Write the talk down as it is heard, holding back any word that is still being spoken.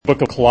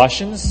Book of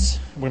Colossians.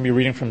 We're going to be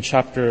reading from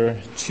chapter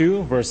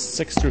 2, verse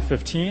 6 through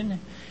 15.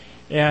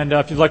 And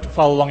if you'd like to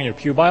follow along in your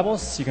pew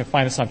Bibles, you can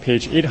find this on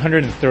page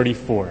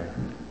 834.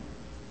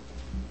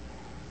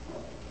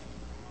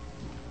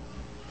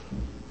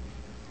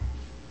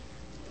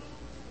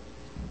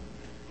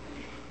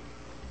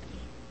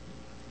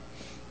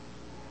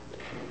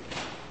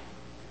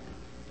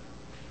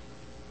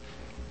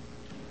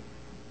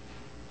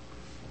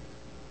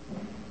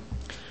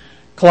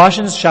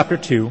 Colossians chapter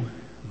 2,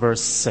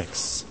 verse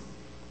 6.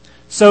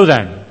 So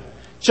then,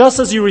 just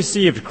as you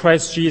received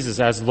Christ Jesus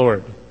as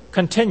Lord,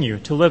 continue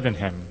to live in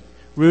him,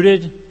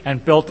 rooted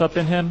and built up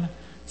in him,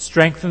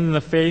 strengthened in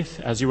the faith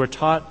as you were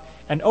taught,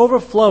 and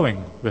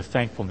overflowing with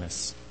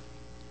thankfulness.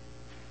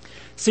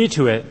 See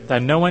to it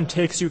that no one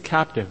takes you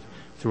captive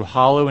through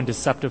hollow and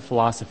deceptive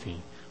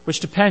philosophy, which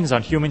depends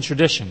on human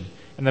tradition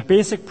and the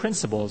basic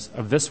principles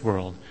of this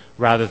world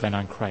rather than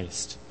on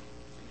Christ.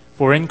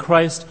 For in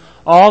Christ,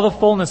 all the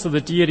fullness of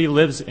the deity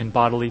lives in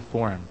bodily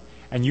form,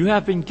 and you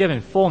have been given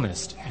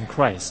fullness in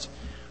Christ,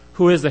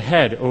 who is the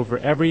head over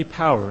every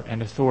power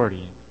and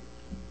authority.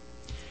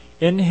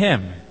 In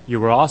him you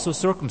were also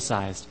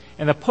circumcised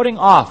in the putting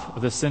off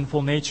of the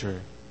sinful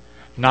nature,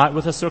 not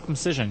with a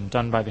circumcision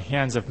done by the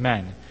hands of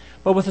men,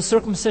 but with a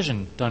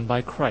circumcision done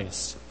by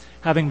Christ,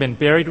 having been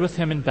buried with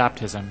him in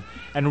baptism,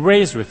 and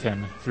raised with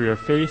him through your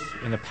faith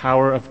in the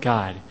power of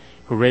God,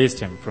 who raised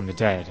him from the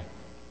dead.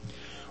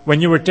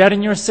 When you were dead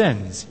in your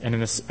sins and in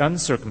the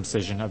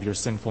uncircumcision of your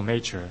sinful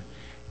nature,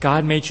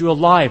 God made you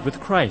alive with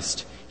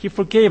Christ. He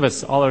forgave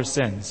us all our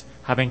sins,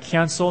 having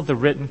canceled the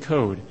written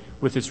code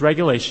with its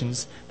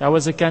regulations that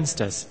was against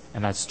us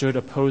and that stood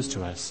opposed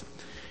to us.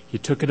 He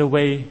took it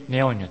away,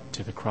 nailing it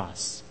to the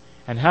cross.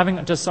 And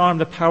having disarmed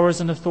the powers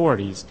and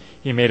authorities,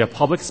 he made a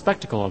public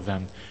spectacle of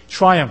them,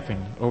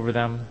 triumphing over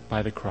them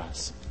by the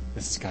cross.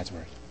 This is God's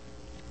word.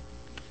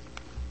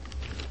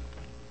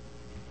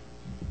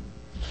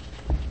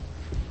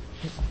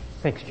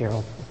 Thanks,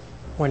 Gerald.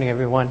 Morning,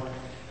 everyone.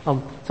 So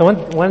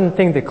one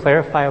thing to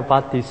clarify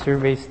about these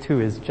surveys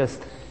too is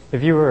just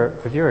if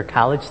you're a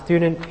college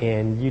student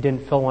and you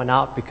didn't fill one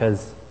out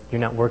because you're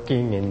not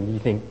working and you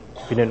think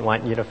we didn't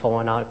want you to fill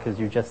one out because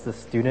you're just a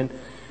student,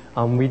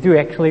 we do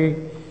actually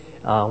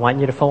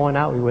want you to fill one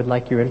out. We would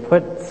like your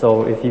input.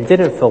 So if you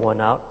didn't fill one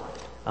out,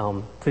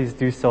 please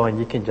do so, and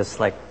you can just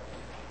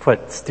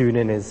put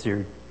student as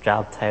your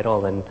job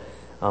title, and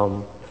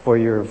for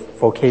your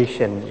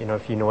vocation,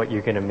 if you know what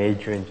you're going to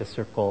major in, just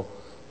circle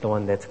the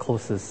one that's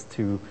closest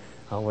to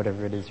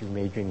whatever it is you're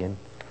majoring in.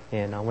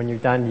 And when you're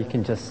done, you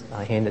can just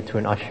hand it to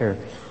an usher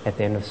at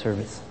the end of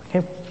service.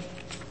 Okay?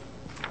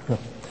 So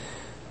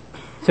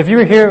if you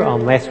were here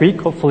last week,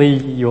 hopefully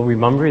you'll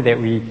remember that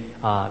we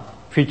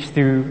preached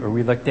through, or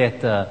we looked at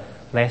the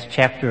last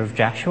chapter of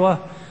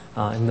Joshua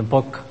in the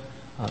book,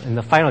 in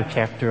the final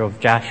chapter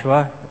of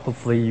Joshua.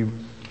 Hopefully you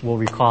will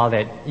recall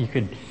that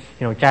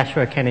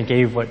Joshua kind of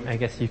gave what I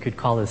guess you could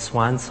call his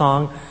swan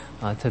song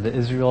to the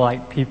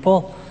Israelite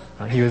people.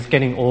 He was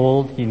getting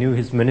old. He knew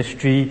his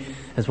ministry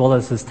as well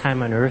as his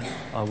time on earth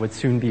would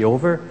soon be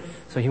over.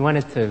 So he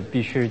wanted to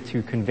be sure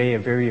to convey a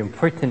very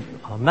important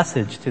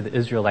message to the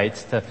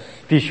Israelites to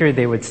be sure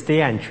they would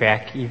stay on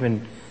track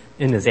even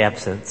in his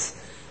absence.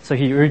 So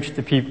he urged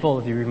the people,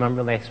 if you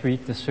remember last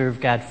week, to serve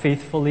God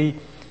faithfully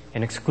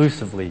and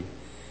exclusively.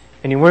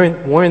 And he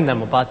warned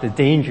them about the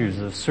dangers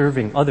of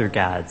serving other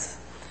gods.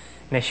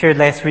 And I shared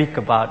last week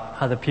about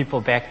how the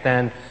people back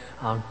then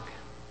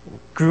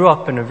grew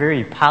up in a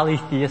very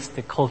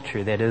polytheistic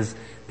culture. That is,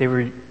 they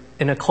were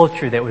in a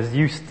culture that was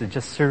used to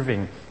just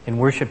serving and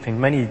worshiping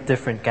many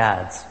different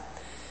gods.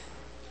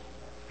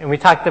 And we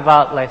talked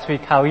about last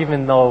week how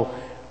even though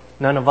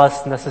none of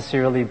us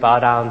necessarily bow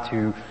down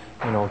to,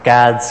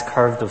 gods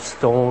carved of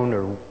stone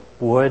or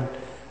wood,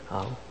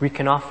 we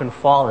can often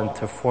fall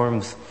into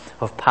forms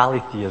of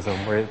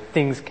polytheism where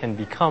things can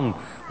become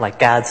like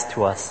gods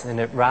to us, and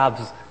it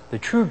robs the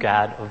true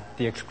God of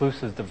the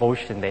exclusive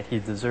devotion that he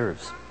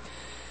deserves.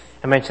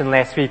 I mentioned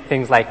last week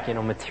things like,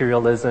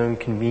 materialism,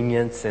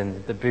 convenience,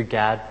 and the big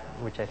God,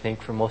 which I think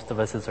for most of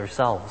us is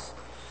ourselves.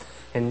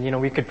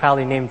 And, we could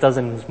probably name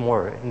dozens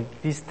more. And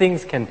these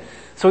things can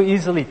so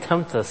easily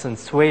tempt us and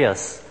sway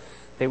us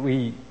that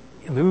we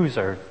lose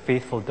our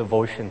faithful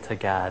devotion to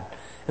God.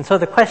 And so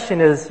the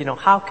question is,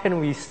 how can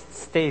we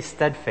stay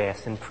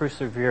steadfast and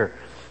persevere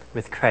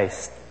with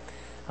Christ?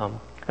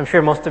 I'm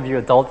sure most of you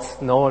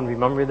adults know and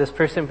remember this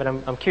person, but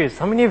I'm curious,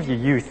 how many of you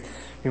youth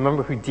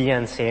remember who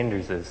Deion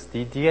Sanders is? Do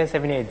you guys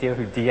have any idea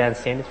who Deion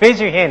Sanders is? Raise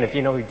your hand if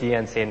you know who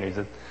Deion Sanders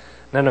is.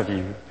 None of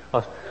you.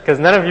 Because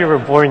none of you were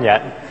born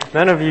yet.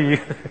 None of you.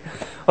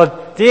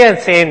 Well, Deion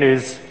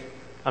Sanders,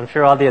 I'm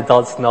sure all the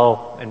adults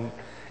know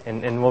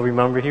and will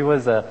remember, he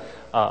was a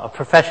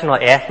professional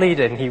athlete,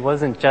 and he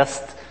wasn't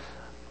just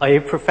a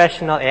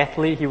professional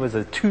athlete, he was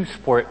a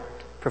two-sport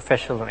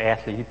professional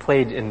athlete. He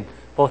played in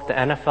both the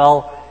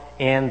NFL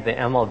and the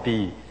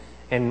MLB.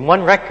 And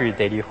one record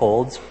that he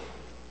holds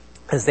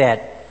is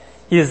that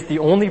he is the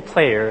only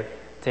player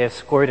to have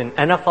scored an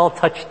NFL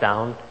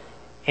touchdown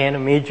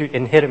and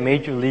hit a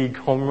major league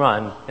home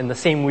run in the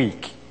same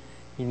week.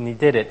 And he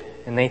did it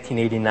in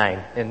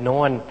 1989. And no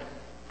one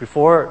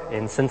before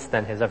and since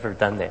then has ever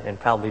done that. And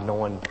probably no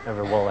one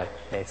ever will,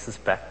 I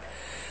suspect.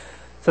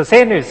 So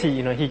Sanders,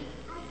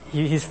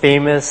 he's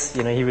famous.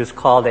 He was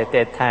called at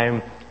that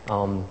time,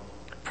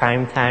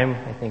 Prime Time,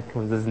 I think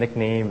was his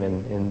nickname,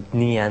 and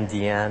Neon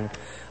Dion.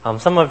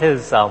 Some of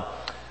his,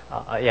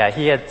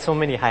 he had so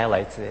many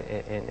highlights.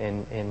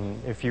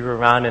 And if you were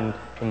around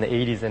in the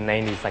 80s and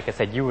 90s, like I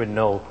said, you would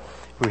know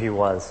who he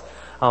was.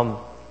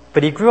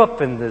 But he grew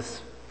up in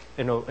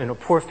a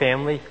poor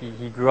family.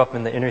 He grew up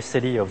in the inner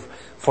city of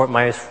Fort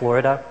Myers,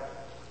 Florida.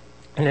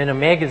 And in a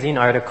magazine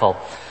article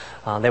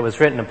that was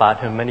written about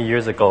him many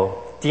years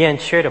ago, Dion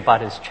shared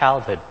about his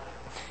childhood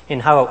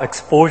and how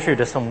exposure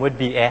to some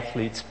would-be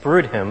athletes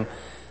spurred him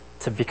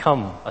to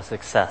become a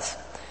success.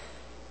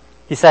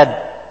 He said,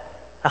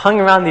 I hung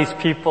around these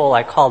people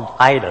I called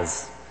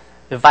idols.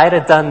 If I'd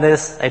have done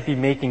this, I'd be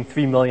making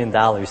 $3 million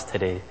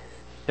today.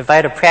 If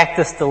I'd have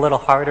practiced a little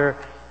harder,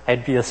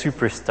 I'd be a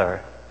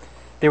superstar.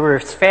 They were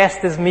as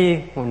fast as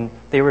me when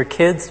they were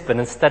kids, but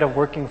instead of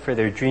working for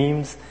their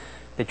dreams,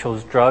 they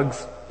chose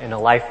drugs and a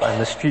life on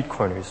the street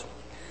corners.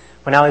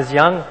 When I was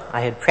young,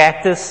 I had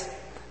practice.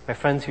 My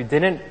friends who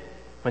didn't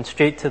went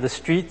straight to the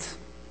streets,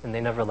 and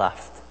they never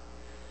left.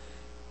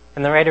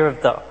 And the writer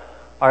of the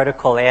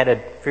article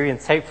added very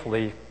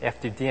insightfully,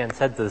 after Dion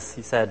said this,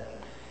 he said,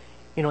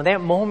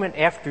 that moment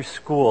after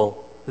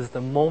school is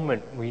the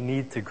moment we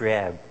need to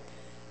grab.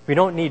 We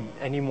don't need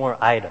any more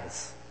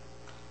idols.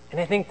 And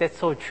I think that's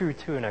so true,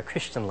 too, in our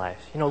Christian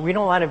lives. We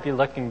don't want to be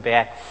looking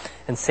back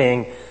and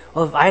saying,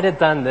 well, if I'd have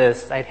done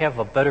this, I'd have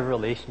a better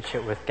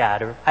relationship with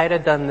God. Or if I'd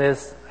have done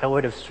this, I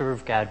would have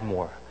served God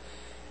more.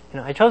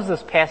 I chose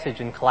this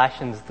passage in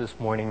Colossians this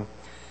morning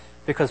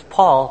because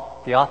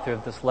Paul, the author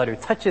of this letter,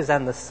 touches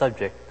on this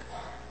subject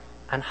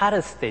on how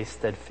to stay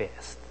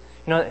steadfast.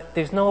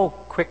 There's no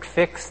quick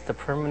fix to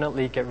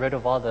permanently get rid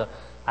of all the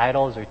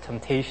idols or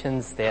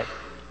temptations that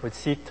would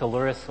seek to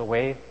lure us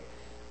away.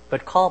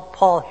 But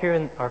Paul here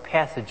in our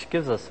passage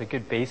gives us a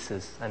good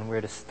basis on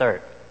where to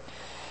start.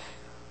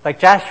 Like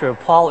Joshua,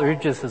 Paul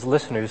urges his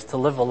listeners to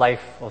live a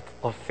life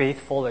of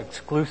faithful,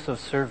 exclusive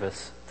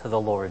service to the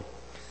Lord.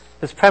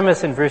 His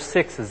premise in verse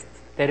 6 is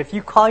that if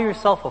you call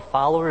yourself a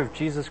follower of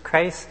Jesus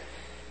Christ,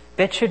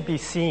 that should be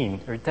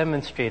seen or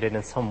demonstrated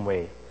in some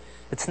way.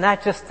 It's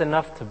not just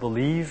enough to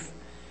believe.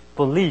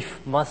 Belief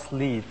must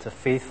lead to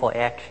faithful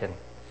action.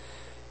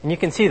 And you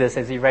can see this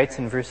as he writes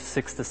in verses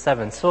 6 to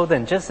 7. So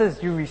then, just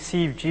as you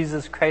receive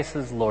Jesus Christ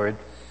as Lord,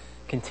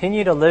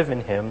 continue to live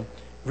in Him,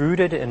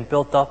 rooted and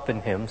built up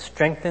in Him,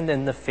 strengthened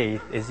in the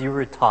faith as you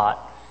were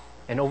taught,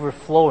 and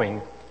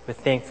overflowing with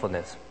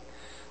thankfulness.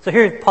 So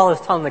here Paul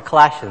is telling the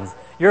Colossians,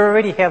 you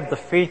already have the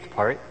faith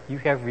part. You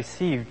have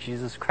received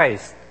Jesus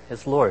Christ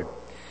as Lord.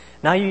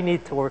 Now you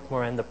need to work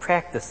more on the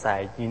practice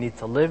side. You need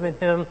to live in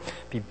Him,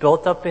 be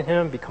built up in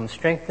Him, become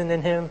strengthened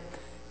in Him,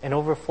 and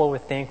overflow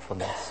with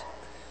thankfulness.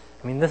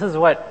 This is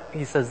what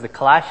he says the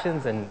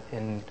Colossians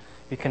and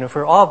we can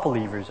infer all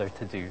believers are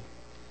to do.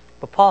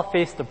 But Paul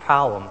faced a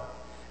problem.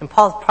 And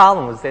Paul's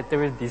problem was that there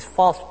were these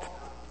false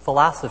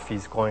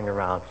philosophies going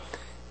around,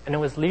 and it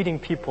was leading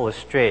people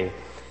astray.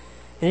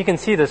 And you can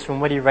see this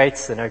from what he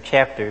writes in our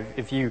chapter.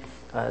 If you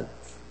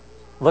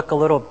look a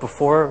little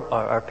before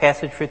our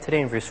passage for today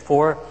in verse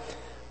 4,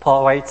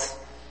 Paul writes,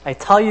 I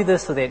tell you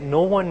this so that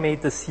no one may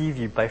deceive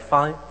you by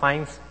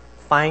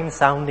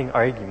fine-sounding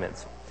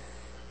arguments.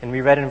 And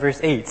we read in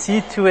verse 8,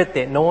 see to it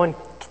that no one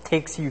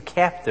takes you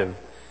captive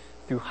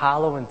through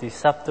hollow and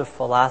deceptive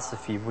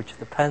philosophy, which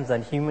depends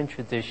on human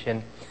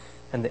tradition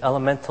and the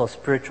elemental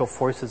spiritual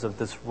forces of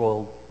this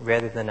world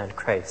rather than on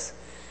Christ.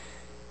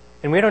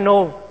 And we don't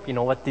know,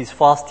 what these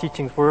false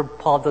teachings were.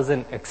 Paul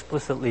doesn't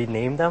explicitly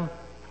name them.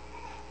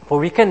 But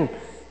we can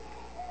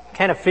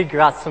kind of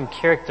figure out some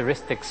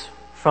characteristics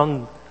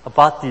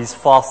about these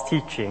false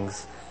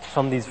teachings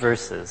from these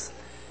verses.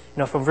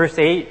 From verse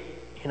 8,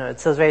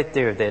 it says right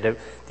there that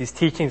these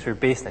teachings were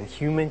based on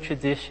human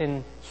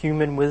tradition,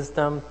 human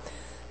wisdom.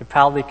 It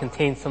probably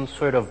contained some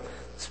sort of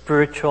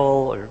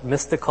spiritual or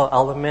mystical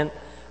element.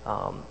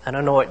 I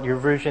don't know what your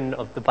version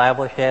of the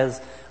Bible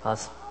has.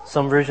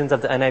 Some versions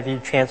of the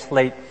NIV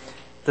translate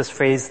this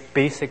phrase,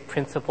 basic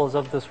principles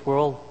of this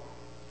world.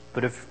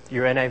 But if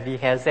your NIV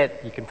has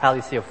that, you can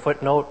probably see a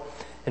footnote.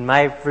 In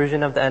my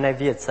version of the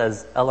NIV, it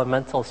says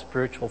elemental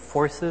spiritual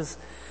forces.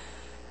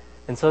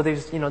 And so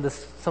there's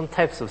some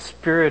types of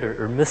spirit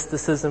or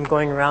mysticism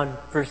going around.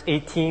 Verse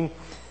 18,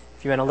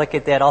 if you want to look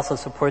at that, also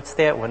supports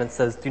that when it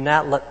says, do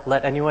not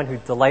let anyone who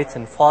delights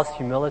in false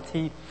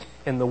humility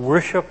and the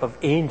worship of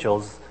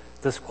angels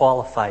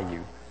disqualify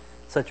you.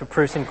 Such a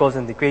person goes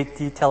into great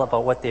detail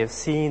about what they have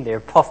seen. They are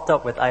puffed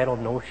up with idle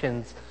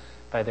notions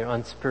by their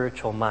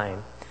unspiritual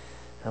mind.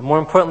 More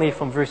importantly,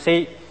 from verse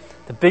 8,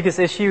 the biggest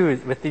issue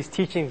with these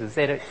teachings is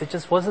that it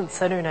just wasn't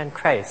centered on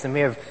Christ. It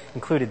may have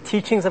included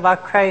teachings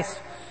about Christ,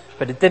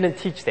 but it didn't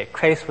teach that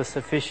Christ was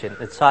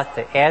sufficient. It sought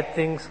to add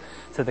things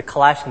to the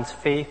Colossians'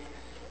 faith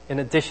in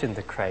addition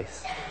to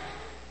Christ.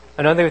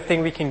 Another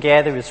thing we can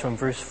gather is from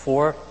verse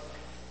 4.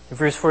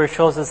 Verse 4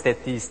 shows us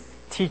that these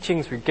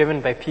teachings were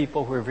given by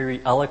people who were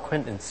very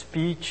eloquent in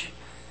speech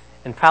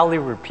and probably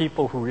were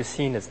people who were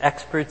seen as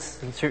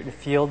experts in certain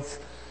fields.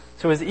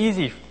 So it was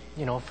easy,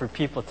 for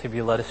people to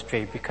be led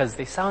astray because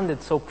they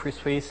sounded so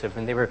persuasive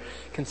and they were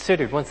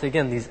considered, once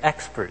again, these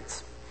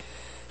experts.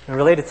 And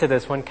related to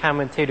this, one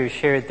commentator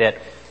shared that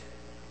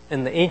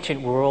in the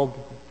ancient world,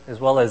 as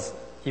well as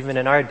even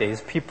in our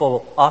days,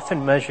 people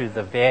often measure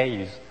the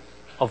values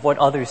of what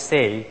others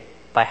say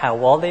by how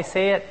well they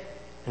say it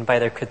and by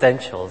their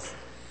credentials.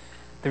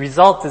 The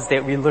result is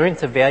that we learn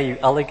to value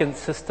elegant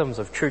systems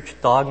of church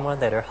dogma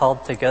that are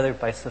held together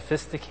by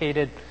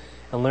sophisticated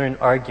and learned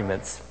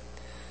arguments.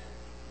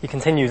 He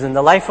continues, in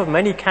the life of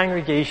many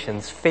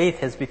congregations, faith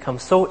has become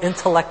so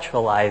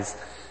intellectualized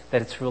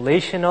that its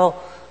relational,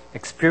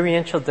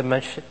 experiential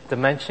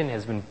dimension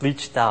has been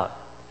bleached out.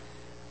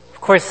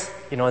 Of course,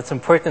 it's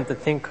important to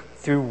think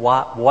through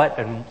what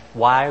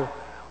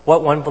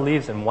one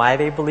believes and why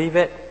they believe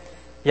it.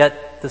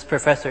 Yet, this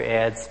professor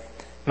adds,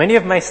 many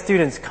of my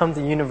students come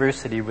to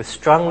university with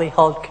strongly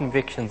held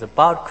convictions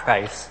about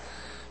Christ,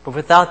 but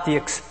without the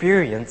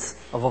experience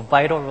of a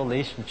vital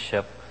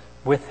relationship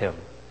with Him.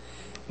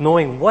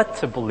 Knowing what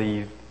to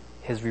believe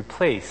has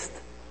replaced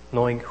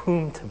knowing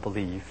whom to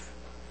believe.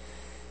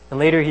 And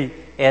later he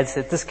adds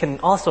that this can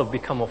also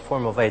become a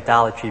form of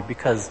idolatry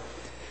because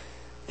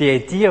the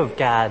idea of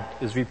God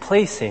is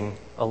replacing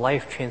a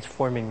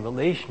life-transforming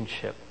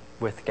relationship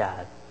with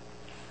God.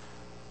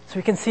 So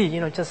we can see,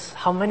 just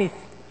how many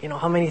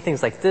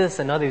things like this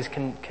and others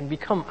can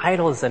become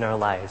idols in our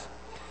lives.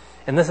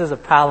 And this is a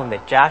problem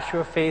that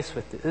Joshua faced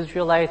with the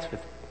Israelites,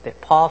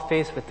 that Paul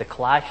faced with the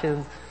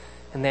Colossians,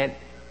 and that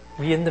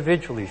we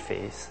individually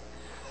face.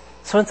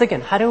 So once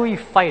again, how do we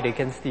fight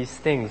against these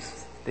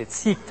things that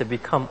seek to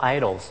become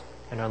idols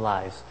in our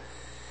lives?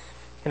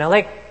 And I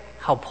like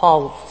how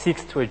Paul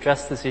seeks to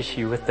address this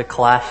issue with the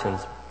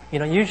Colossians.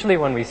 Usually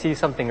when we see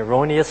something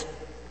erroneous,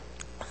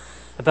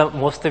 I bet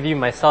most of you,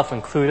 myself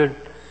included,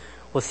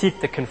 will seek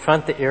to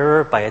confront the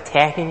error by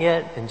attacking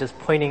it and just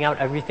pointing out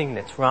everything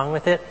that's wrong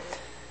with it.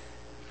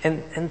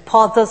 And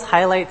Paul does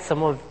highlight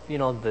some of,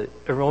 the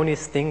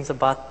erroneous things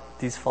about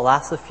these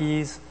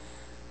philosophies,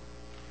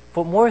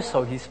 but more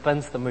so he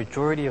spends the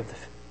majority of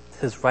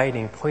his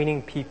writing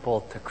pointing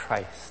people to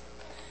Christ.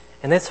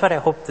 And that's what I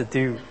hope to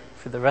do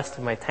for the rest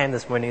of my time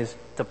this morning, is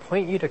to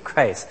point you to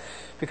Christ.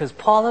 Because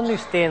Paul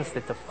understands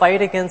that to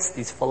fight against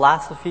these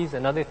philosophies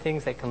and other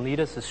things that can lead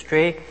us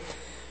astray,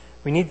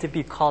 we need to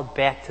be called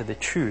back to the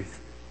truth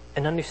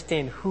and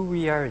understand who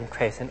we are in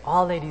Christ and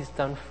all that He's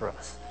done for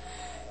us.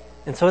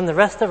 And so in the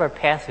rest of our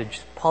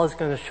passage, Paul is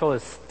going to show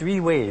us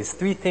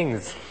three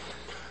things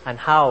on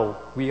how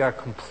we are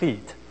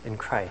complete in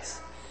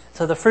Christ.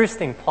 So the first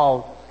thing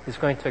Paul is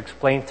going to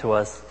explain to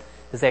us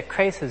is that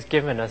Christ has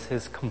given us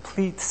His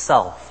complete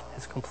self.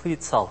 His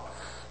complete self.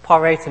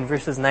 Paul writes in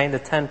verses 9 to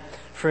 10,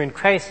 for in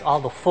Christ all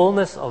the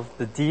fullness of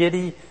the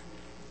deity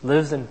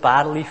lives in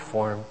bodily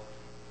form,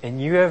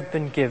 and you have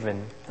been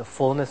given the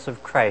fullness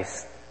of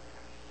Christ,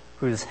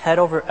 who is head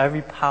over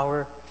every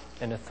power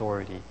and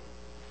authority.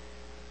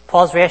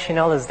 Paul's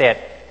rationale is that,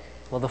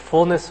 the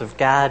fullness of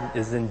God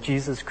is in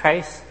Jesus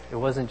Christ. It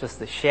wasn't just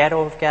the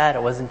shadow of God.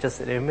 It wasn't just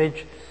an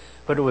image,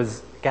 but it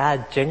was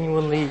God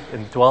genuinely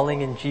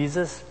indwelling in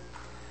Jesus.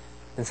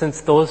 And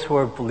since those who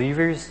are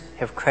believers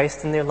have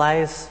Christ in their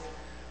lives,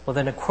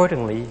 then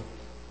accordingly,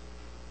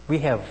 we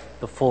have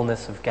the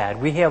fullness of God.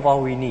 We have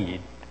all we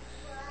need.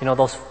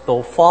 Those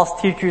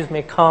false teachers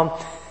may come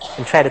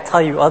and try to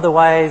tell you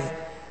otherwise.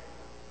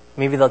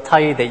 Maybe they'll tell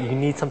you that you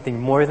need something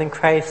more than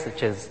Christ,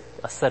 such as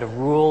a set of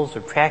rules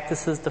or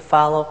practices to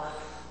follow.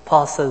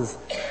 Paul says,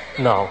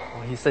 no.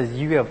 He says,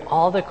 you have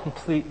all the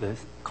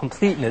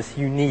completeness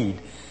you need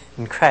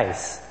in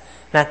Christ.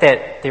 Not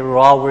that they were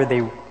all where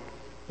they,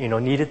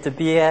 needed to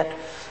be at,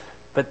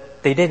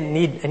 but they didn't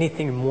need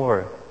anything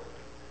more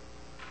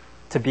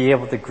to be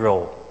able to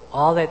grow.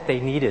 All that they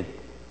needed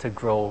to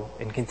grow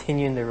and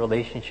continue in their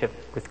relationship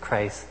with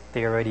Christ,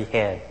 they already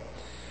had.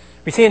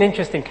 We see an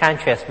interesting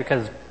contrast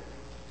because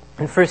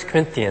in 1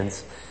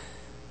 Corinthians,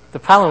 the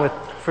problem with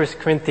 1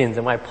 Corinthians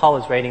and why Paul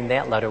was writing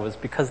that letter was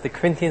because the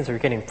Corinthians were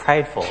getting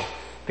prideful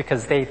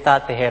because they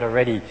thought they had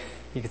already,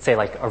 you could say,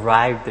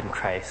 arrived in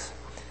Christ.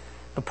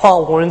 But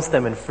Paul warns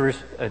them in 1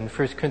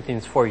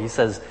 Corinthians 4. He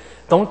says,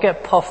 don't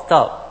get puffed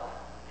up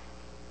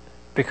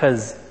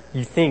because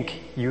you think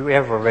you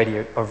have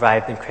already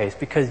arrived in Christ,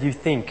 because you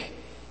think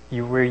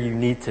you're where you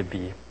need to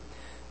be.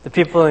 The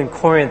people in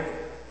Corinth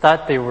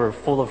thought they were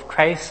full of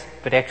Christ,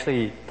 but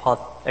actually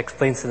Paul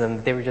explains to them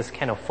that they were just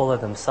kind of full of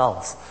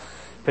themselves.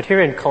 But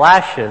here in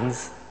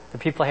Colossians, the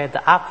people had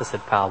the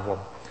opposite problem.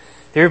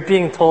 They were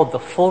being told the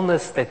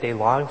fullness that they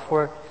longed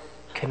for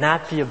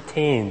cannot be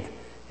obtained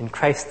in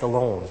Christ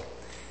alone.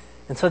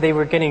 And so they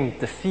were getting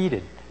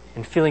defeated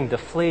and feeling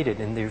deflated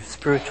in their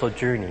spiritual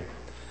journey.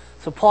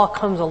 So Paul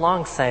comes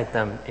alongside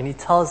them and he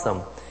tells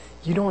them,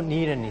 you don't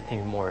need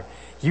anything more.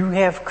 You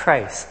have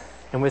Christ.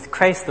 And with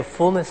Christ, the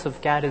fullness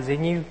of God is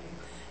in you.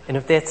 And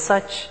if that's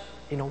such,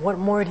 what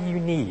more do you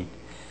need?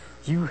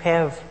 You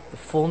have the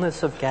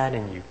fullness of God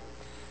in you.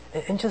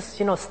 And just,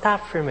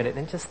 stop for a minute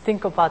and just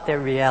think about that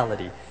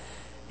reality.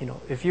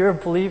 If you're a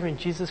believer in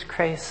Jesus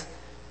Christ,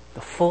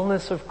 the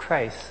fullness of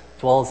Christ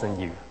dwells in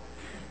you.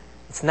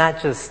 It's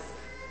not just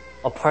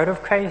a part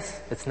of Christ,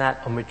 it's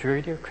not a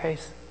majority of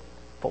Christ,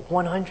 but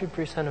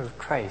 100% of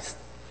Christ,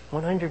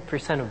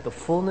 100% of the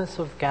fullness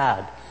of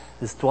God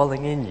is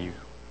dwelling in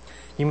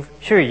you.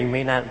 Sure, you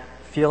may not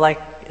feel like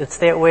it's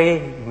that way,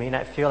 you may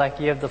not feel like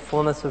you have the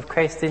fullness of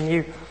Christ in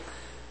you,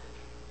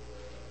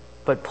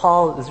 but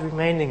Paul is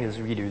reminding his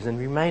readers and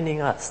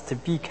reminding us to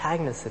be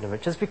cognizant of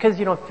it. Just because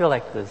you don't feel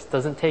like this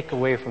doesn't take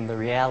away from the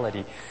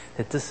reality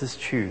that this is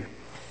true.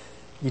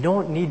 You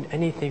don't need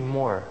anything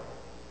more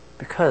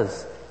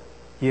because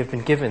you have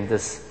been given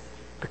this,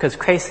 because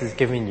Christ has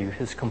given you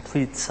his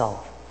complete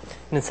self.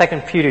 And in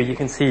 2 Peter, you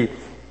can see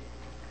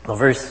a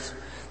verse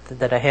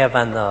that I have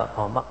on the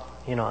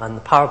on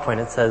the PowerPoint.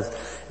 It says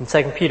in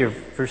 2 Peter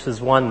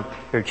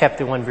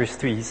chapter 1, verse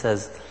 3, he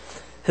says,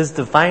 "His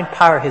divine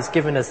power has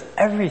given us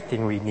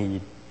everything we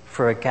need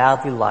for a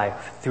godly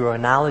life through our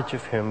knowledge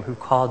of him who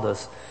called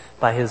us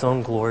by his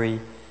own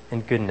glory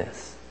and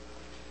goodness."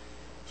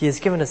 He has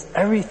given us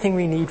everything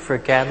we need for a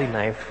godly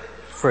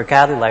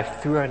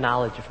life through our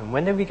knowledge of him.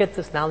 When did we get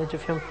this knowledge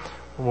of him?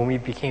 When we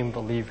became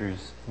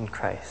believers in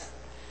Christ.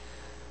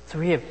 So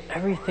we have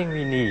everything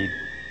we need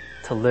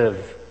to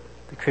live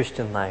the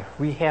Christian life.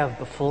 We have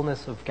the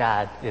fullness of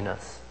God in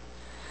us.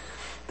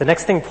 The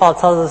next thing Paul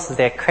tells us is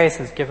that Christ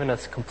has given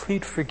us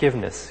complete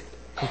forgiveness.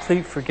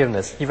 Complete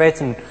forgiveness. He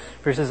writes in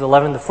verses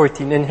 11 to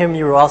 14, "In him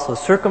you were also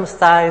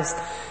circumcised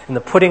in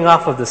the putting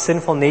off of the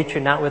sinful nature,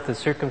 not with the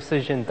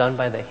circumcision done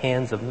by the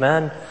hands of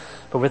men,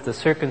 but with the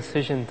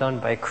circumcision done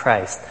by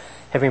Christ,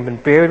 having been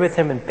buried with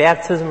him in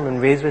baptism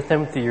and raised with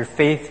him through your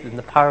faith in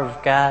the power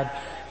of God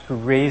who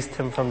raised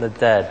him from the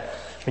dead."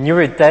 When you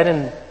were dead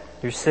in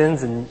your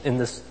sins and in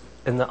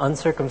the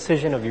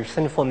uncircumcision of your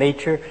sinful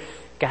nature,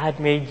 God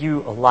made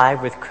you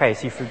alive with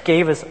Christ. He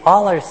forgave us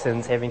all our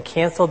sins, having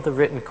canceled the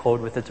written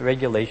code with its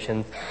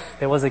regulations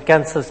that was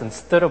against us and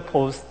stood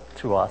opposed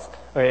to us,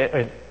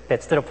 or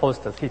that stood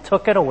opposed to us. He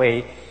took it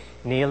away,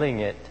 nailing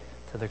it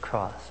to the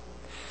cross.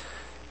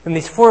 In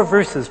these 4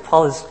 verses,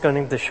 Paul is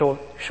going to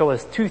show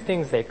us 2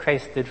 things that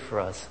Christ did for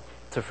us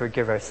to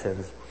forgive our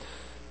sins.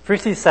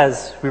 First, he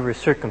says we were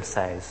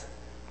circumcised,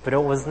 but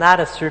it was not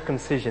a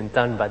circumcision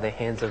done by the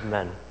hands of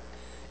men.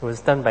 It was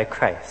done by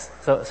Christ.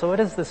 So what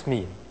does this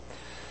mean?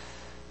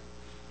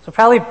 So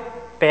probably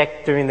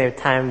back during their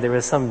time, there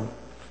was some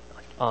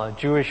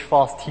Jewish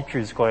false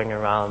teachers going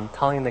around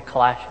telling the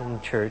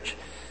Colossian church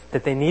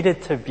that they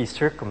needed to be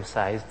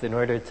circumcised in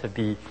order to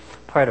be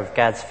part of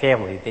God's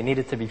family. They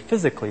needed to be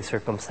physically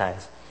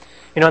circumcised.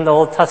 In the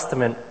Old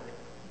Testament,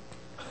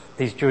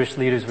 these Jewish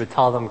leaders would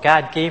tell them,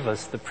 God gave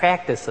us the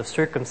practice of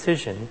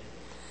circumcision,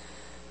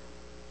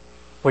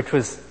 which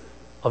was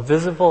a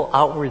visible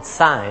outward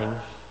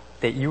sign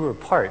that you were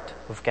part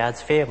of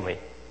God's family.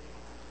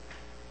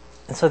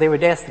 And so they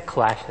would ask the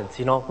Colossians,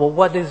 well,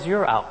 what is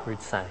your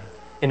outward sign?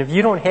 And if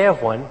you don't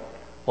have one,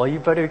 well, you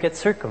better get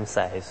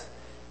circumcised,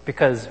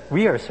 because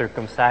we are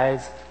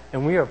circumcised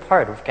and we are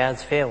part of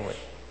God's family.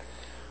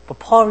 But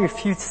Paul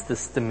refutes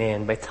this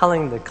demand by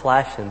telling the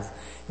Colossians,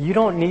 you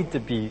don't need to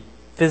be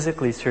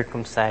physically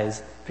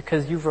circumcised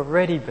because you've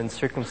already been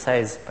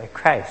circumcised by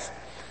Christ.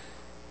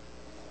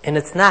 And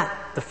it's not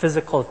the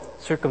physical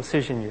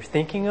circumcision you're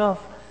thinking of,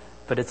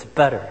 but it's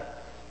better.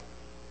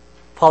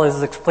 Paul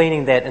is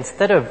explaining that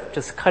instead of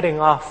just cutting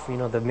off,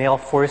 the male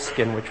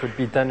foreskin, which would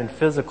be done in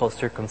physical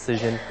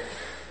circumcision,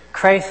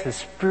 Christ has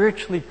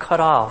spiritually cut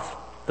off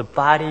the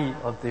body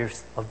of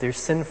their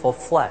sinful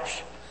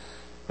flesh.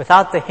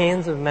 Without the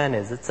hands of men,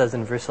 as it says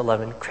in verse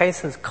 11,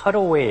 Christ has cut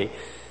away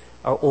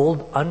our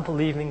old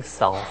unbelieving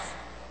self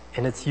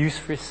and its use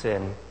for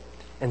sin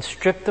and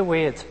stripped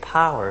away its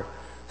power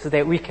so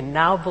that we can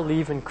now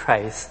believe in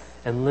Christ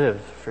and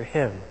live for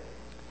Him.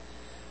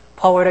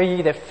 Paul would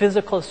argue that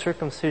physical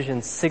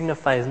circumcision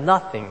signifies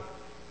nothing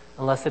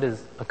unless it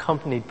is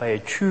accompanied by a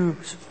true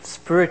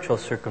spiritual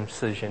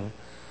circumcision,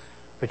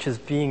 which is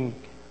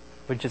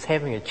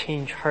having a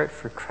changed heart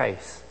for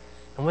Christ.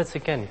 And once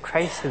again,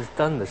 Christ has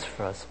done this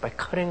for us by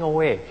cutting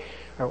away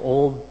our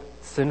old,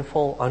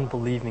 sinful,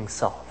 unbelieving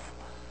self.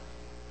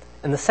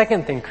 And the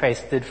second thing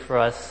Christ did for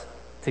us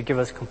to give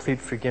us complete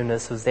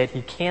forgiveness was that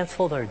He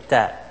canceled our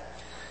debt.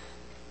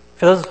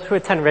 For those who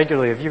attend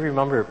regularly, if you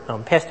remember,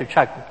 Pastor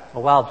Chuck, a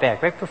while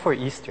back, right before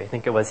Easter, I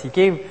think it was, he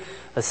gave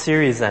a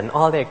series on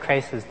all that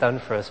Christ has done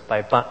for us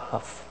by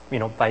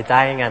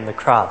dying on the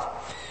cross.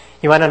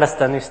 He wanted us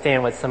to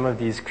understand what some of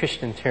these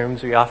Christian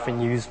terms we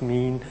often use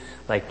mean,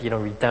 like,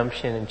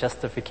 redemption and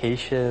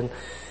justification.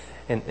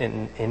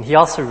 And he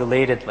also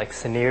related,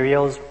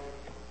 scenarios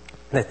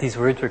that these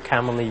words were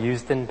commonly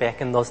used in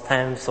back in those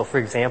times. So, for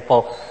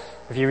example,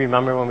 if you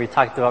remember when we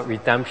talked about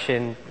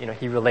redemption,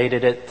 he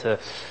related it to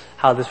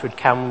how this would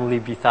commonly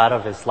be thought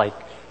of as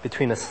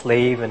between a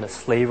slave and a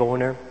slave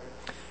owner.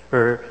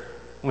 Or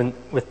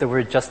with the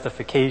word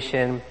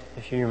justification,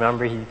 if you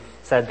remember, he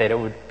said that it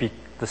would be,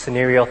 the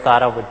scenario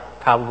thought of would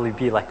probably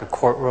be like a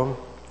courtroom.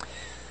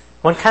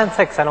 One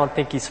context I don't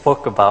think he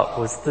spoke about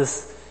was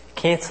this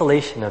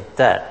cancellation of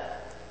debt.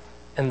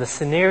 And the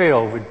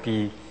scenario would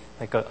be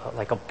like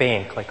a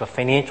bank, like a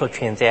financial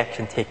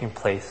transaction taking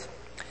place.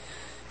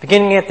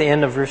 Beginning at the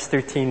end of verse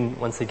 13,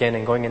 once again,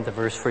 and going into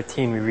verse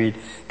 14, we read,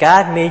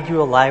 God made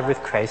you alive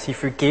with Christ. He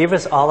forgave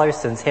us all our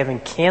sins, having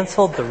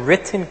canceled the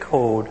written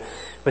code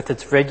with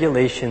its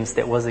regulations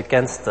that was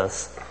against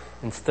us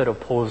and stood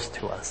opposed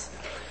to us.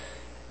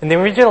 In the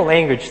original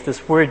language,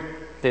 this word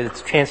that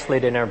it's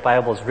translated in our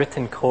Bibles,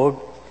 written code,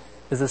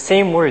 is the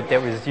same word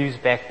that was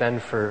used back then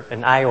for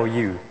an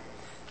IOU,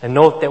 a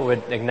note that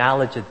would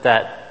acknowledge a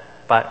debt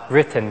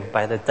written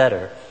by the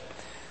debtor.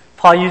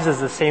 Paul uses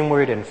the same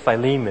word in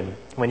Philemon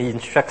when he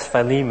instructs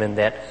Philemon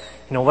that,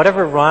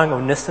 whatever wrong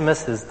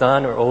Onesimus has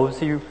done or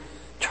owes you,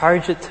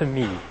 charge it to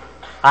me.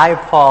 I,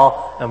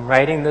 Paul, am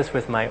writing this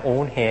with my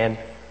own hand.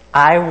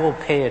 I will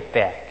pay it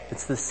back.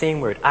 It's the same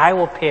word. I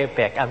will pay it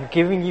back. I'm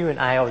giving you an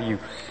IOU.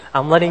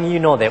 I'm letting you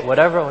know that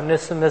whatever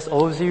Onesimus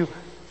owes you,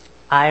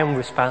 I am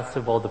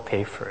responsible to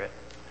pay for it.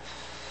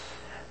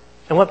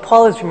 And what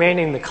Paul is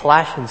reminding the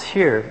Colossians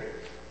here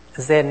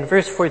is that in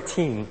verse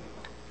 14,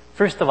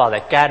 first of all,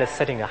 that God is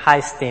setting a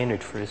high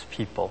standard for His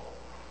people.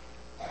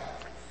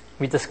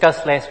 We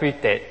discussed last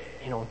week that,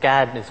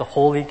 God is a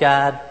holy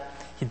God.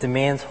 He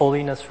demands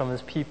holiness from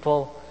His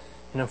people.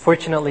 And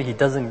unfortunately, He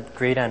doesn't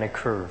grade on a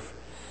curve.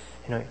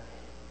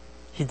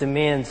 He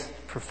demands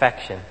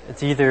perfection.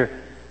 It's either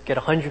get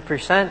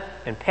 100%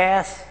 and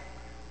pass,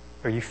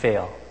 or you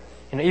fail.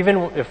 Even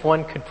if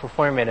one could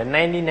perform at a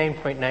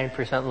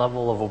 99.9%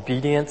 level of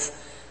obedience,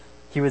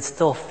 he would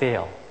still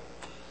fail.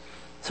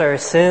 So our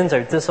sins,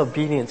 our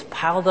disobedience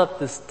piled up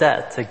this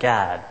debt to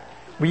God.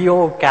 We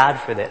owe God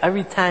for that.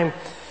 Every time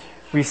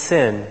we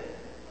sin,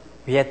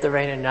 we had to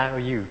write an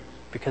IOU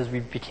because we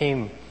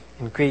became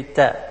in great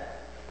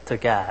debt to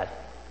God.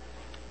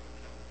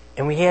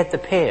 And we had to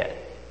pay it.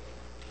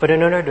 But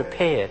in order to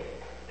pay it,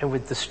 it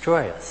would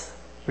destroy us.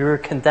 We were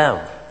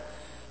condemned.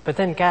 But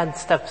then God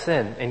steps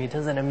in and He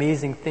does an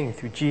amazing thing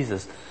through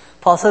Jesus.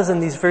 Paul says in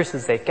these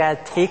verses that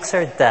God takes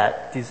our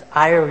debt, these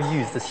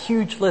IOUs, this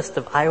huge list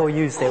of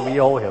IOUs that we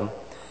owe Him,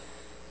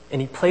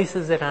 and He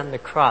places it on the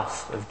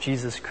cross of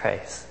Jesus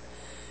Christ.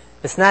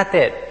 It's not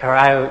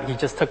that He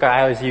just took our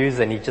IOUs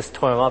and He just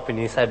tore them up and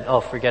He said,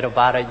 oh, forget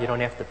about it, you don't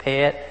have to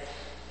pay it.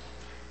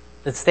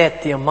 It's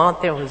that the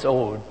amount that was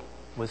owed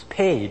was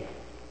paid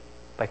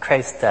by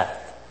Christ's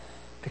death,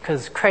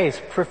 because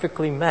Christ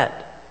perfectly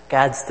met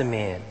God's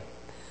demand.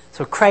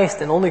 So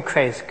Christ and only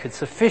Christ could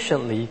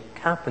sufficiently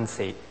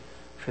compensate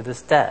for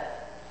this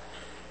debt.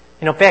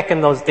 Back in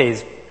those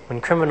days,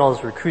 when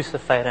criminals were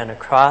crucified on a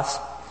cross,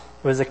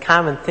 it was a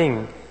common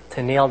thing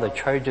to nail the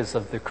charges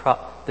of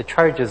the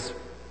charges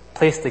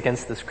placed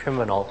against this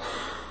criminal,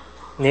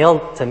 to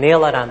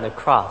nail it on the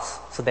cross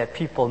so that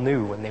people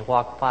knew when they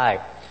walked by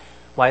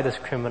why this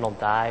criminal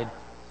died,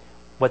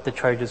 what the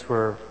charges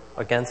were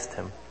against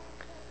him.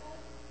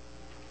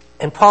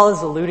 And Paul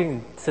is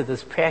alluding to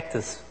this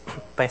practice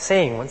by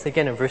saying, once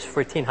again in verse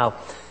 14, how,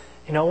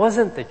 it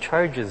wasn't the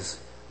charges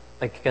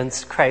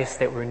against Christ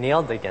that were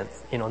nailed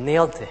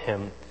to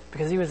Him,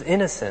 because He was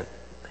innocent.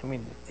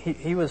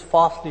 He was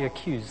falsely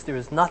accused. There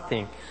was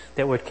nothing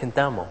that would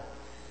condemn Him.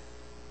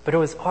 But it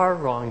was our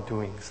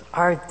wrongdoings,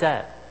 our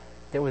debt,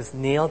 that was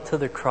nailed to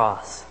the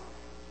cross.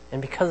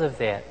 And because of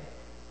that,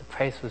 the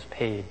price was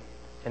paid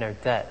and our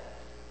debt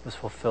was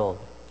fulfilled.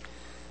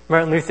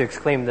 Martin Luther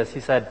exclaimed this. He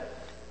said,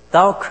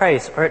 Thou,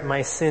 Christ, art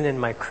my sin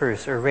and my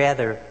curse, or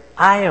rather,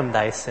 I am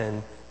thy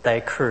sin, thy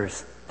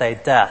curse, thy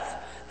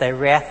death, thy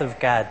wrath of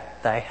God,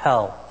 thy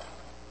hell.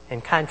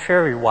 And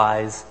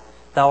contrariwise,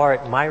 thou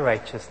art my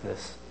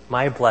righteousness,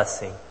 my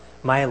blessing,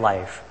 my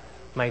life,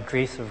 my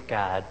grace of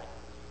God,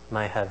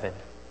 my heaven.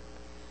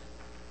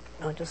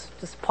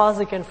 Just pause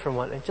again for a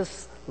moment and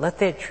just let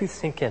that truth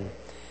sink in.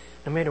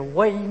 No matter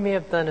what you may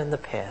have done in the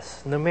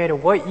past, no matter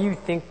what you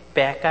think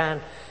back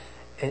on,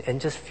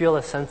 and just feel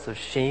a sense of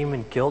shame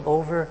and guilt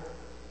over,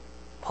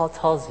 Paul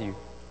tells you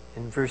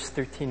in verse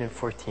 13 and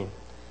 14,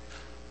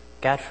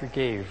 God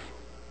forgave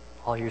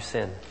all your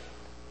sin.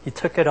 He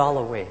took it all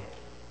away.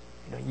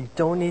 You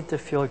don't need to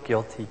feel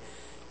guilty.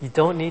 You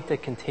don't need to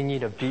continue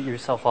to beat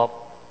yourself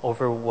up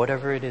over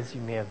whatever it is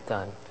you may have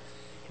done.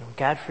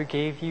 God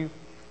forgave you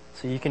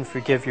so you can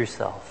forgive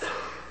yourself.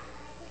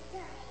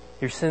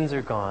 Your sins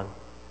are gone.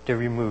 They're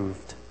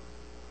removed.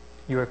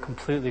 You are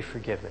completely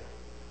forgiven.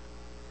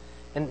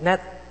 And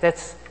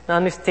that's,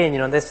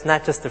 understand, that's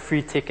not just a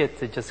free ticket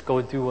to just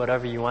go do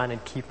whatever you want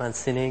and keep on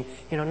sinning.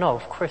 No,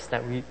 of course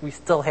not. We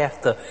still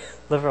have to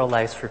live our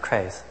lives for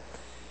Christ.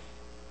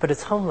 But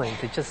it's humbling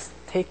to just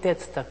take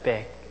that step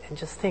back and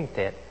just think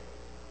that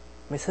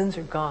my sins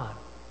are gone.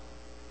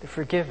 They're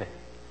forgiven.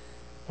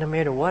 No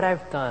matter what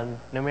I've done,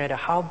 no matter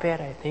how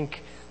bad I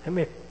think I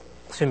may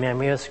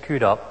have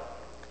screwed up,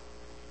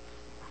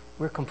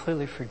 we're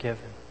completely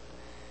forgiven.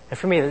 And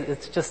for me,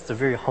 it's just a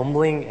very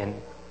humbling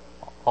and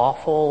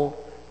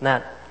awful,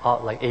 not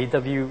like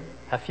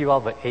A-W-F-U-L,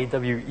 but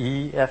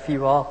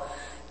A-W-E-F-U-L,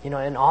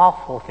 an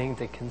awful thing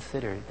to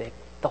consider, that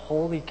the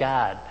holy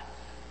God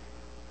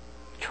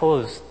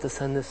chose to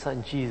send His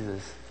Son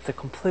Jesus to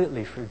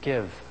completely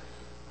forgive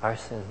our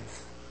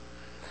sins.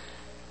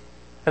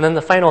 And then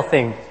the final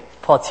thing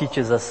Paul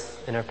teaches us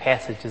in our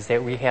passage is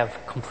that we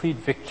have complete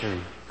victory.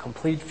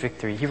 Complete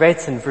victory. He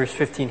writes in verse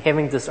 15,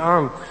 having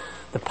disarmed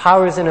the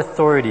powers and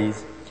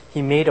authorities,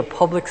 He made a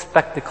public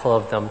spectacle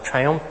of them,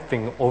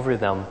 triumphing over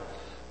them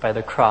by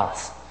the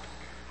cross.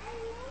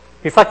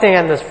 Reflecting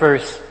on this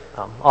verse,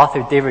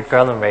 author David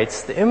Garland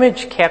writes, the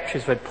image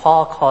captures what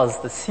Paul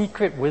calls the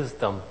secret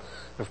wisdom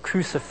of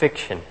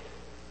crucifixion.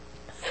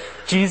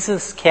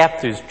 Jesus'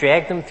 captors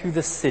dragged Him through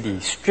the city,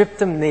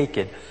 stripped Him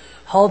naked,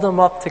 held Him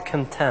up to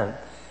contempt,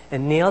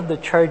 and nailed the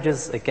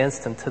charges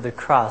against Him to the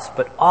cross.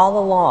 But all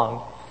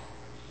along,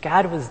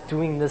 God was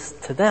doing this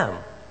to them.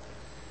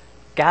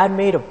 God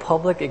made a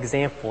public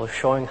example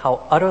showing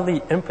how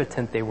utterly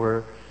impotent they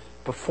were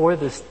before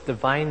this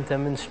divine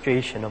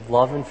demonstration of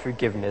love and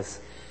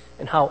forgiveness,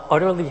 and how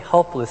utterly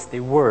helpless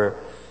they were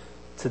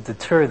to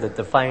deter the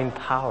divine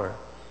power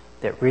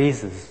that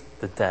raises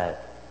the dead.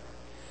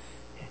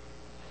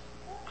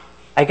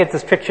 I get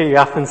this picture you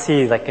often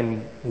see like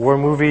in war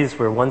movies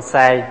where one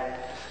side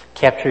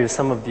captures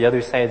some of the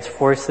other side's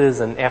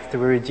forces, and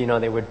afterwards,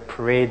 they would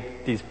parade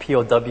these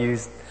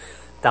POWs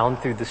down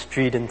through the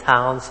street in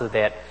town so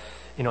that,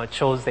 it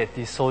shows that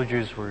these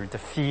soldiers were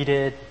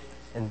defeated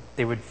and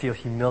they would feel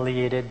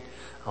humiliated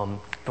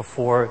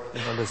before,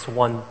 this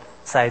one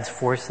side's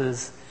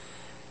forces.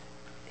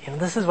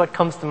 This is what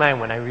comes to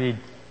mind when I read,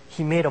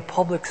 He made a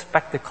public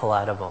spectacle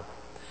out of them.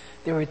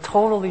 They were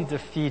totally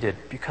defeated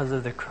because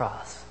of the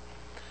cross.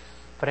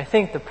 But I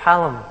think the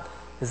problem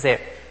is that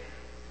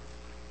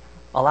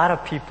a lot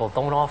of people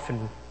don't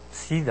often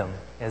see them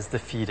as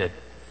defeated.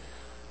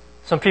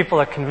 Some people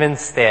are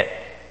convinced that,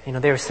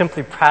 they are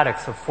simply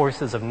products of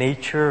forces of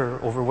nature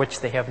over which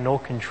they have no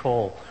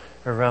control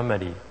or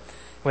remedy.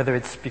 Whether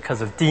it's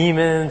because of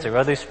demons or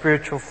other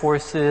spiritual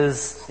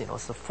forces,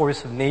 it's the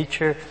force of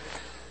nature.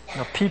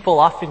 People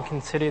often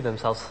consider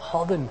themselves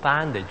held in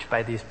bondage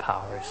by these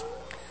powers.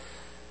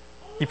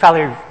 You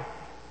probably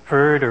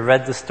heard or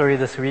read the story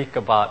this week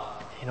about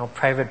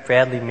Private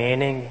Bradley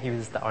Manning. He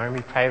was the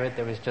Army private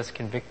that was just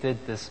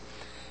convicted this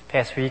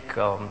past week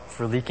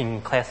for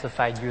leaking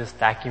classified U.S.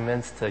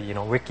 documents to,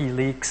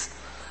 WikiLeaks.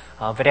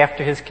 But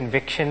after his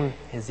conviction,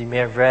 as you may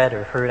have read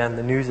or heard on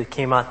the news, it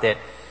came out that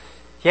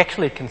he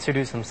actually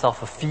considers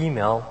himself a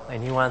female,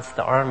 and he wants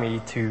the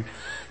Army to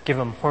give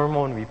him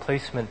hormone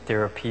replacement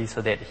therapy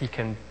so that he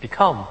can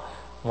become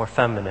more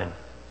feminine.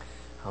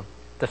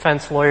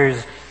 Defense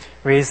lawyers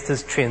raised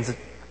this transgender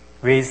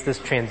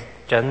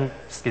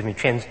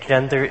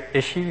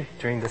issue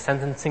during the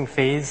sentencing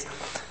phase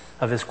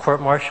of his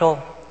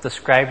court-martial,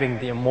 describing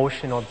the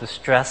emotional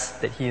distress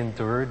that he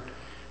endured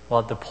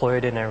while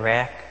deployed in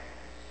Iraq.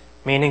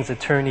 Manning's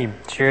attorney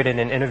shared in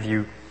an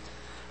interview,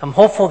 I'm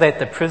hopeful that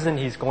the prison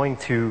he's going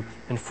to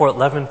in Fort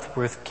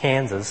Leavenworth,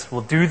 Kansas,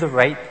 will do the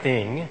right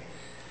thing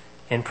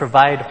and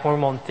provide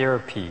hormone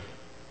therapy.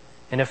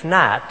 And if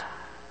not,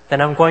 then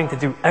I'm going to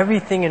do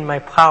everything in my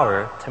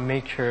power to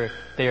make sure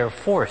they are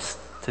forced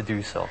to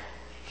do so.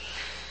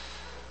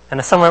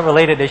 And a somewhat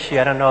related issue,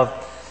 I don't know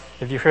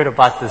if you heard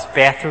about this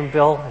bathroom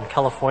bill in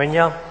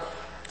California.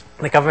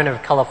 The governor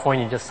of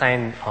California just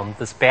signed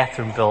this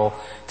bathroom bill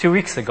 2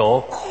 weeks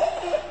ago,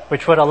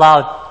 which would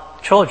allow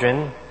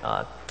children,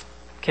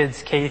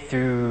 kids K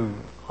through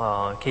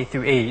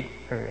 8,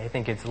 or I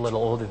think it's a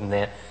little older than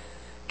that,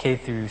 K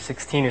through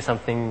 16 or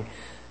something,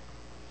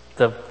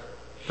 the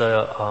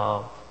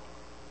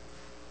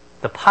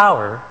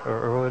power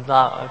or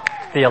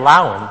the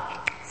allowance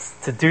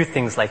to do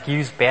things like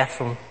use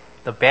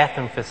the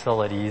bathroom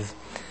facilities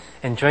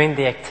and join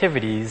the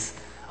activities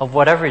of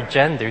whatever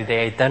gender they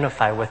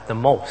identify with the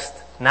most,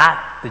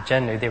 not the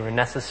gender they were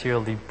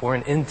necessarily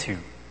born into.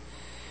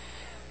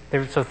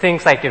 So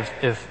things like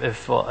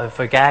if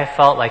a guy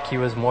felt like he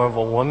was more of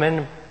a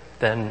woman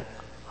than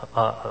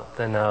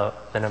a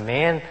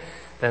man,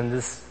 then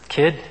this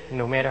kid,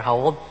 no matter how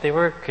old they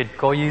were, could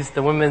go use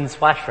the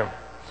women's washroom.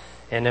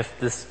 And if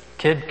this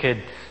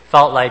kid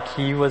felt like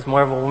he was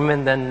more of a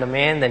woman than a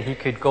man, then he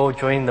could go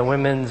join the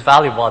women's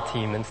volleyball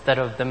team instead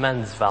of the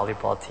men's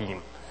volleyball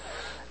team.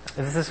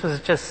 This was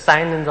just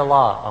signed into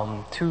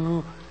law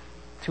 2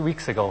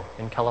 weeks ago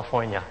in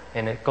California,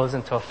 and it goes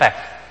into effect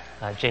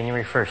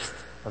January 1st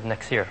of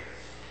next year.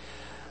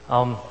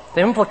 The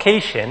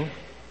implication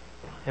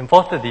in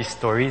both of these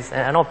stories,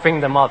 and I don't bring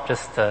them up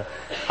just to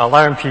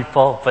alarm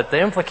people, but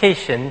the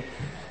implication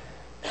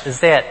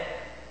is that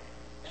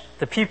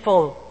the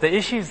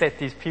issues that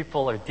these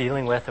people are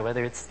dealing with, or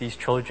whether it's these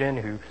children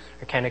who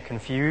are kind of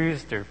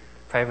confused, or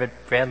Private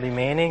Bradley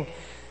Manning,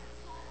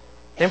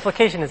 the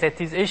implication is that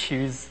these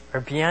issues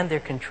are beyond their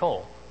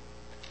control.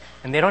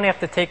 And they don't have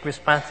to take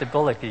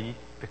responsibility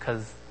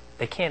because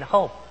they can't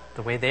help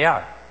the way they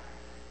are.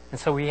 And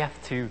so we have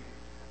to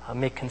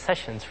make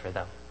concessions for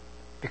them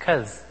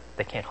because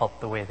they can't help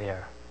the way they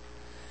are.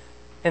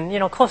 And,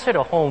 closer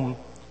to home,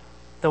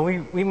 though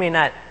we may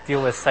not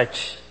deal with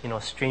such,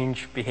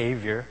 strange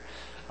behavior,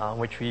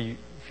 which we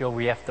feel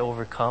we have to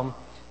overcome,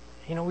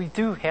 we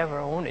do have our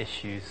own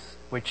issues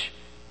which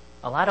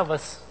a lot of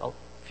us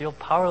feel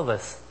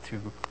powerless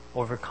to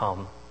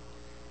overcome.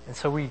 And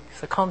so we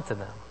succumb to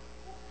them.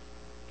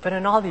 But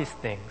in all these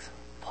things,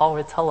 Paul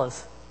would tell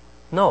us,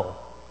 no,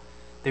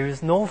 there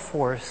is no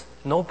force,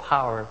 no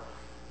power,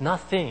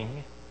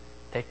 nothing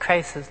that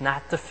Christ has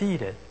not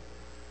defeated.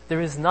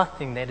 There is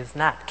nothing that is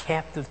not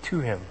captive to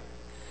him.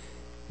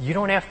 You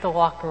don't have to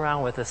walk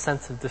around with a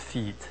sense of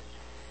defeat.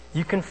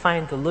 You can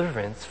find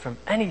deliverance from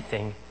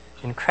anything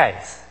in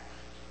Christ.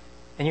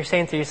 And you're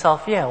saying to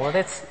yourself, yeah, well,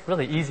 that's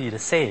really easy to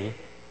say,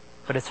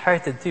 but it's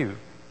hard to do.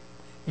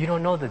 You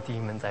don't know the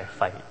demons I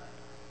fight.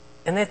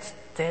 And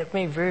that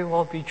may very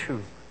well be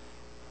true.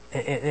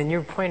 And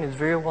your point is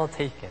very well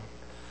taken.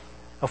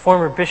 A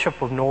former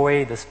bishop of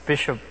Norway, this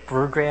Bishop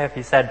Burgraff,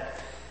 he said,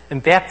 in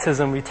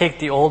baptism we take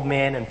the old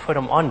man and put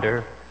him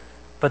under,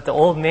 but the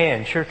old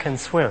man sure can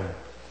swim.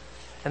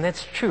 And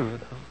that's true.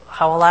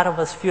 How a lot of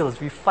us feel as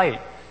we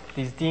fight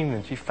these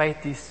demons, we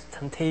fight these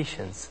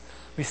temptations.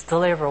 We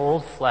still have our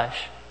old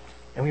flesh,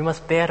 and we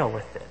must battle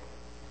with it.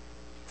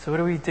 So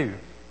what do?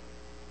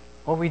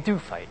 Well, we do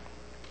fight.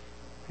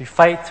 We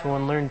fight to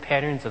unlearn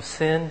patterns of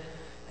sin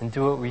and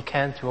do what we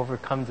can to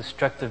overcome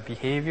destructive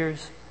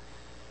behaviors.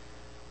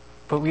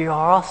 But we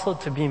are also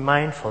to be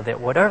mindful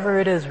that whatever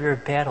it is we are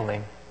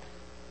battling,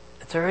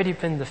 it's already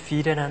been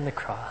defeated on the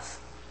cross.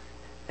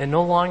 It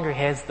no longer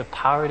has the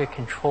power to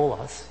control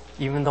us,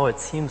 even though it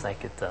seems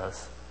like it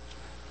does.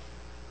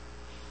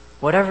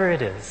 Whatever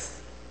it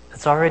is,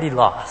 it's already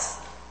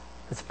lost.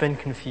 It's been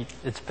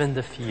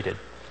defeated.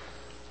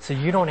 So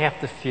you don't have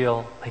to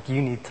feel like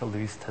you need to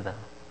lose to them.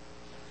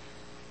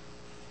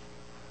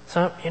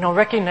 So,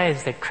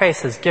 recognize that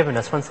Christ has given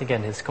us, once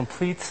again, his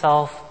complete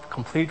self,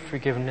 complete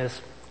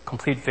forgiveness,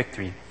 complete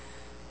victory.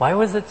 Why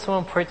was it so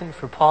important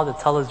for Paul to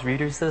tell his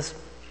readers this?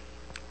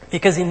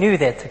 Because he knew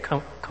that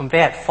to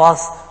combat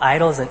false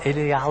idols and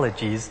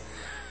ideologies,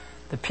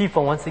 the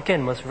people, once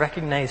again, must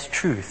recognize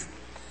truth.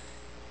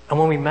 And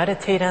when we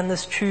meditate on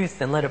this truth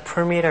and let it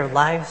permeate our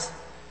lives,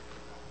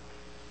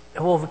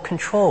 it will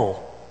control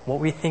what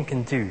we think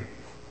and do.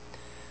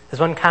 As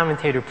one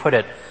commentator put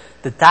it,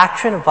 the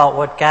doctrine about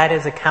what God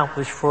has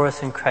accomplished for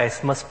us in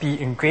Christ must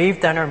be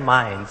engraved on our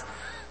minds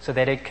so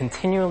that it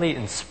continually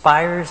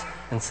inspires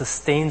and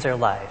sustains our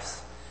lives.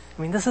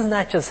 I mean, this is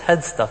not just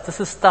head stuff. This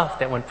is stuff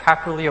that, when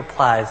properly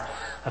applied,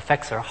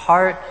 affects our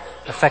heart,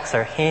 affects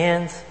our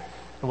hands,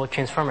 it will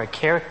transform our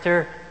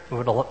character, it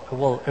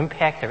will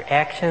impact our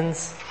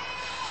actions.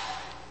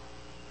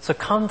 So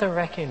come to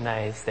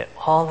recognize that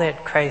all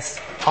that Christ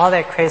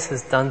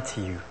has done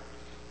to you,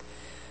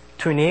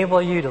 to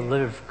enable you to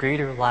live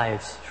greater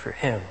lives for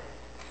him.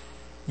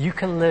 You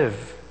can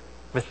live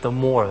with the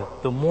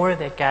more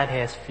that God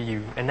has for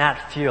you, and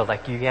not feel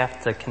like you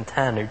have to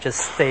contend or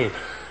just stay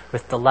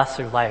with the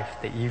lesser life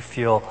that you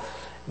feel,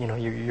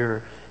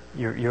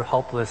 you're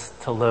helpless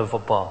to live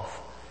above.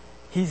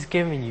 He's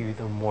given you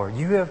the more.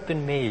 You have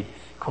been made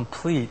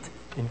complete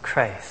in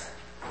Christ.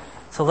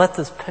 So let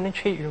this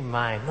penetrate your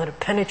mind, let it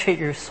penetrate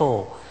your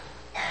soul,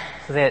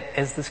 so that,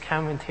 as this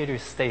commentator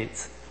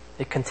states,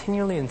 it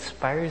continually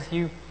inspires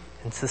you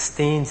and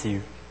sustains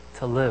you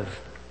to live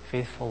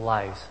faithful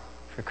lives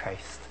for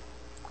Christ.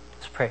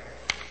 Let's pray.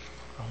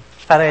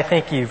 Father, I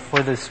thank you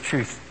for this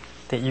truth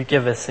that you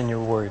give us in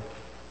your word.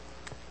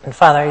 And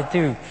Father, I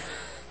do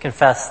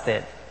confess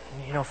that,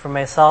 for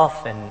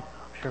myself, and I'm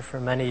sure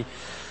for many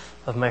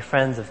of my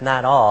friends, if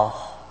not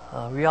all,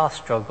 we all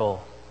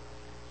struggle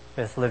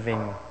with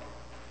living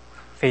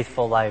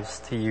faithful lives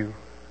to you.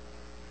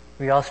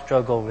 We all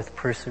struggle with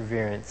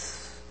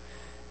perseverance.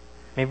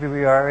 Maybe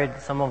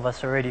some of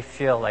us already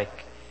feel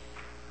like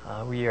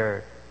we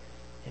are,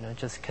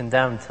 just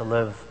condemned to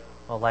live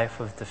a life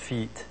of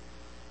defeat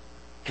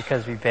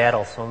because we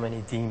battle so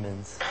many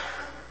demons.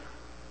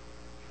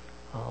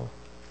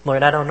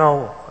 Lord, I don't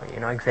know,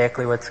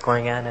 exactly what's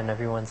going on in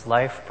everyone's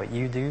life, but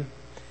you do.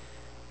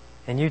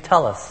 And you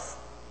tell us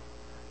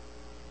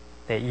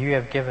that you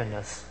have given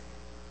us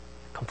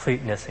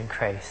completeness in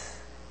Christ.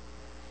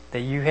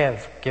 That you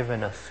have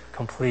given us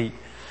complete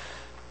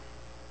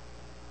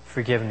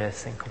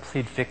forgiveness and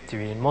complete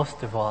victory. And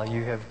most of all,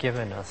 you have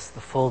given us the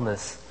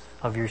fullness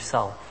of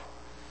yourself,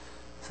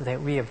 so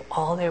that we have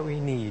all that we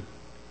need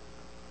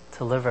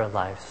to live our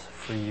lives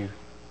for you.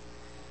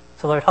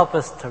 So Lord, help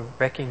us to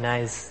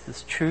recognize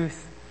this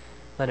truth.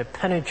 Let it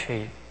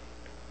penetrate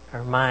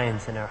our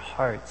minds and our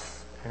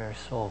hearts and our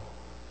soul,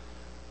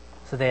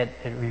 so that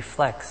it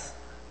reflects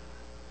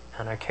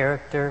on our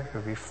character,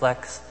 it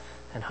reflects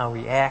on how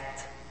we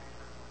act,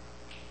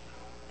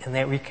 and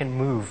that we can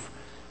move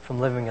from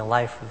living a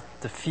life of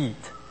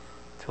defeat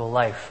to a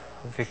life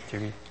of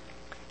victory.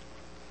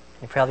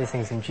 We pray all these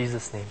things in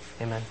Jesus' name.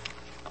 Amen.